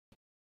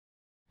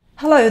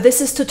Hello, this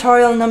is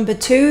tutorial number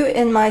 2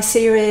 in my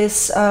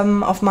series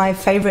of my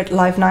favorite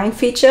Live 9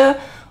 feature,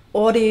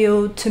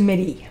 Audio to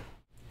MIDI.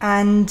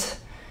 And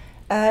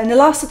in the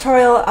last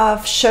tutorial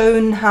I've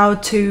shown how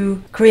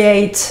to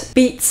create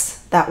beats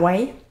that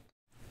way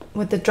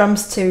with the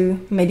drums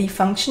to MIDI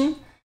function.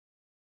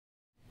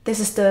 This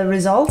is the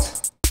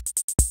result.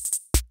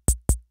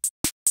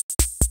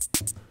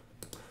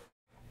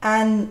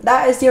 And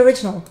that is the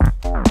original.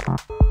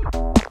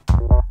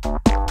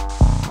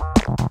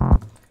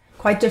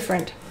 Quite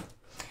different.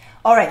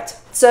 Alright,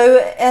 so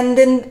and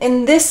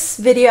in this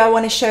video I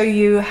want to show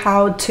you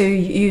how to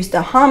use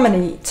the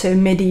harmony to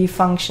MIDI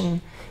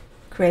function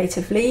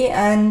creatively,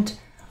 and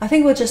I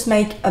think we'll just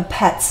make a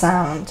pad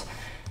sound.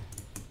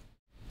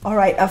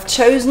 Alright, I've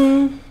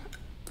chosen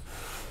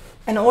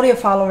an audio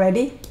file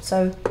already,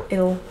 so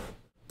it'll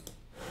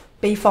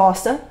be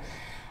faster.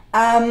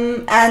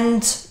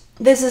 And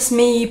this is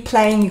me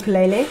playing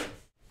ukulele.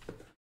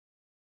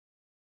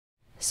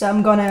 So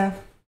I'm gonna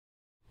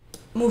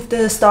move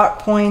the start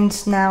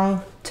point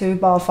now to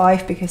bar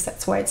 5 because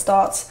that's where it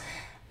starts,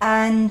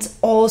 and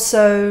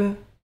also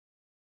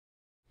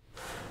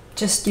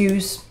just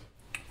use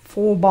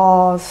 4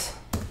 bars.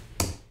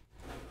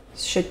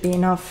 Should be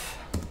enough.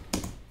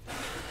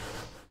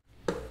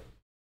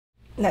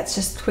 Let's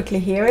just quickly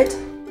hear it.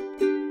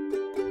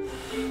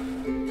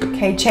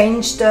 Okay,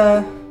 change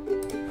the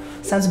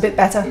sounds a bit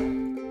better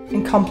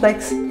and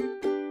complex.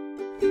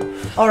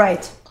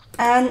 Alright,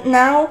 and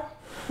now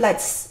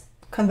let's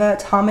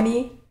convert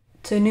harmony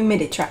to a new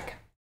MIDI track.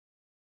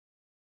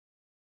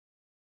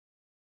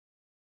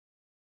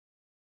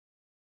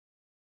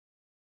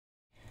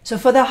 So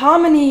for the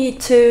harmony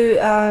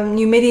to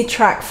new MIDI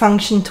track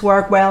function to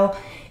work well,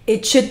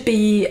 it should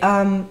be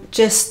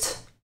just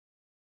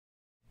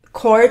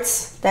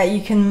chords that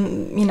you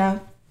can,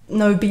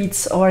 no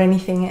beats or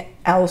anything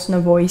else, no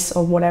voice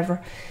or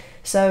whatever.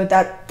 So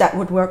that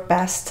would work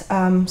best.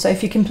 So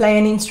if you can play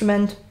an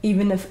instrument,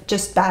 even if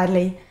just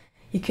badly,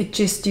 you could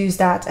just use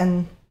that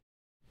and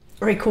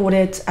record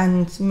it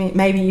and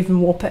maybe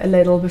even warp it a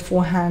little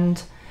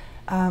beforehand,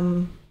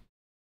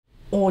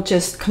 or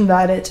just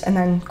convert it and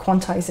then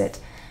quantize it.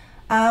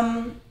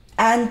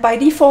 And by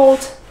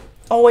default,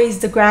 always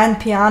the grand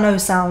piano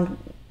sound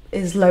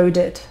is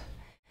loaded,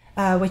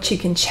 which you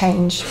can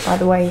change, by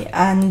the way.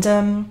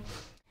 And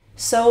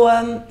so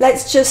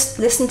let's just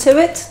listen to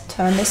it,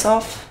 turn this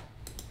off.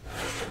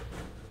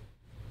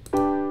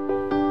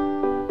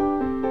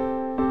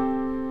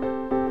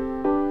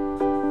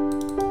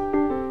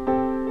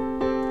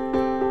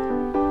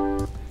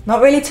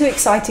 Not really too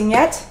exciting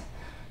yet.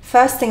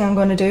 First thing I'm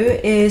going to do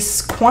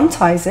is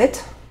quantize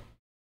it.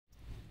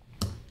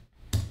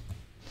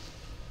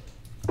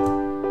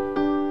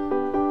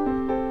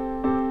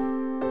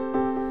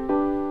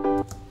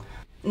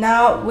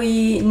 Now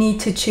we need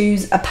to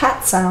choose a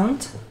pad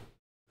sound,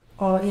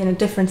 or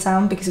different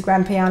sound, because a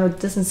grand piano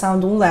doesn't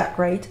sound all that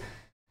great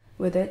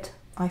with it,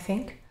 I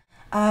think.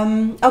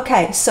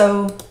 Okay,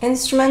 so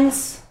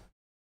instruments.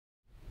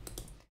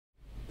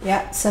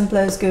 Yeah,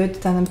 simpler is good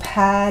than a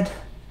pad.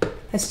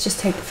 Let's just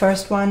take the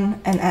first one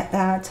and add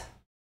that.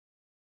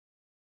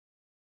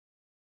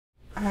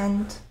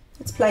 And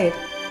let's play it.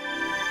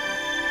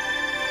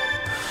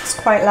 It's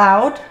quite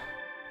loud.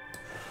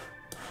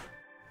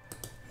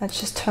 Let's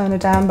just turn it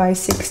down by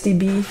 6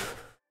 dB.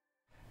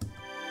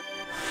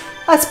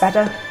 That's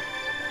better.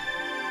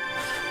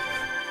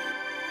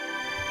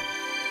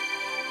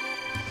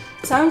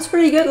 Sounds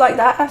pretty good like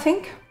that, I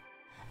think.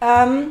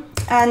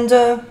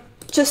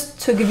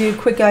 Just to give you a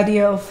quick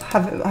idea of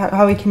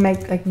how we can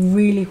make like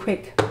really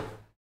quick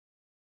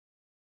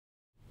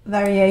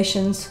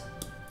variations.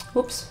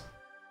 Oops.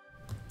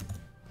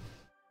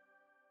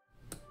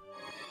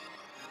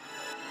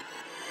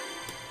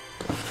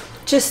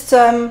 Just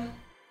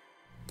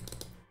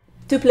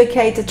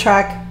duplicate the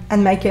track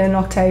and make it an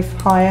octave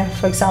higher,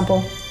 for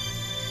example.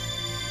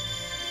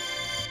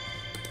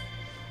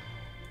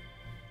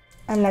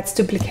 And let's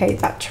duplicate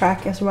that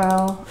track as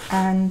well,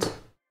 and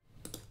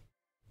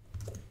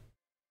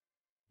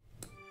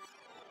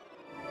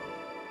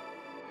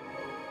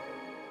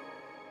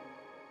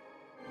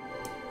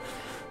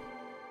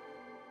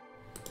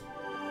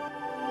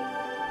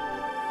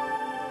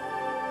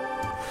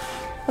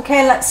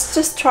okay, let's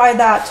just try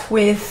that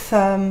with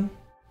the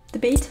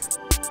beat.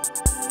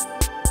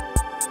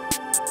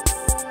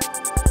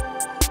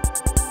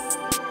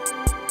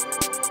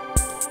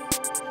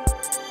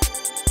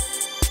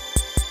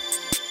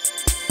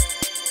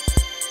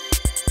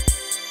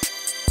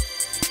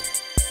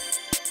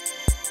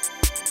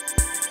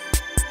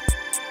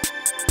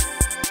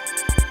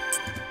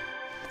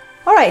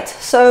 Alright,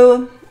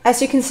 so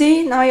as you can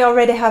see, now you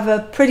already have a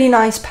pretty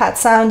nice pad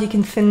sound. You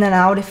can thin that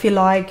out if you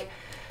like.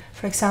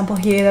 For example,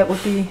 here that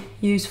would be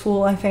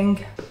useful, I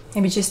think.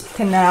 Maybe just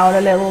thin that out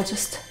a little,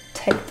 just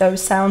take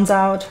those sounds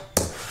out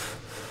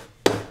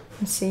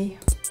and see.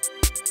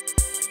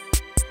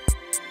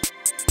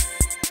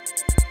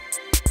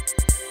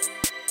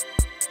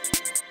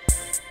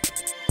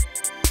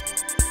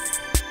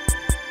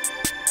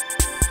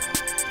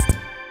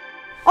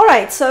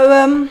 Alright,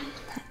 so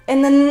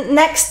In the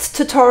next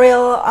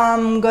tutorial,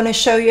 I'm going to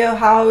show you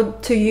how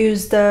to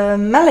use the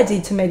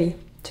melody to MIDI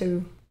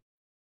to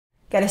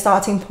get a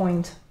starting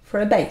point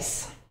for a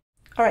bass.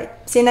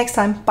 Alright, see you next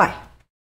time. Bye.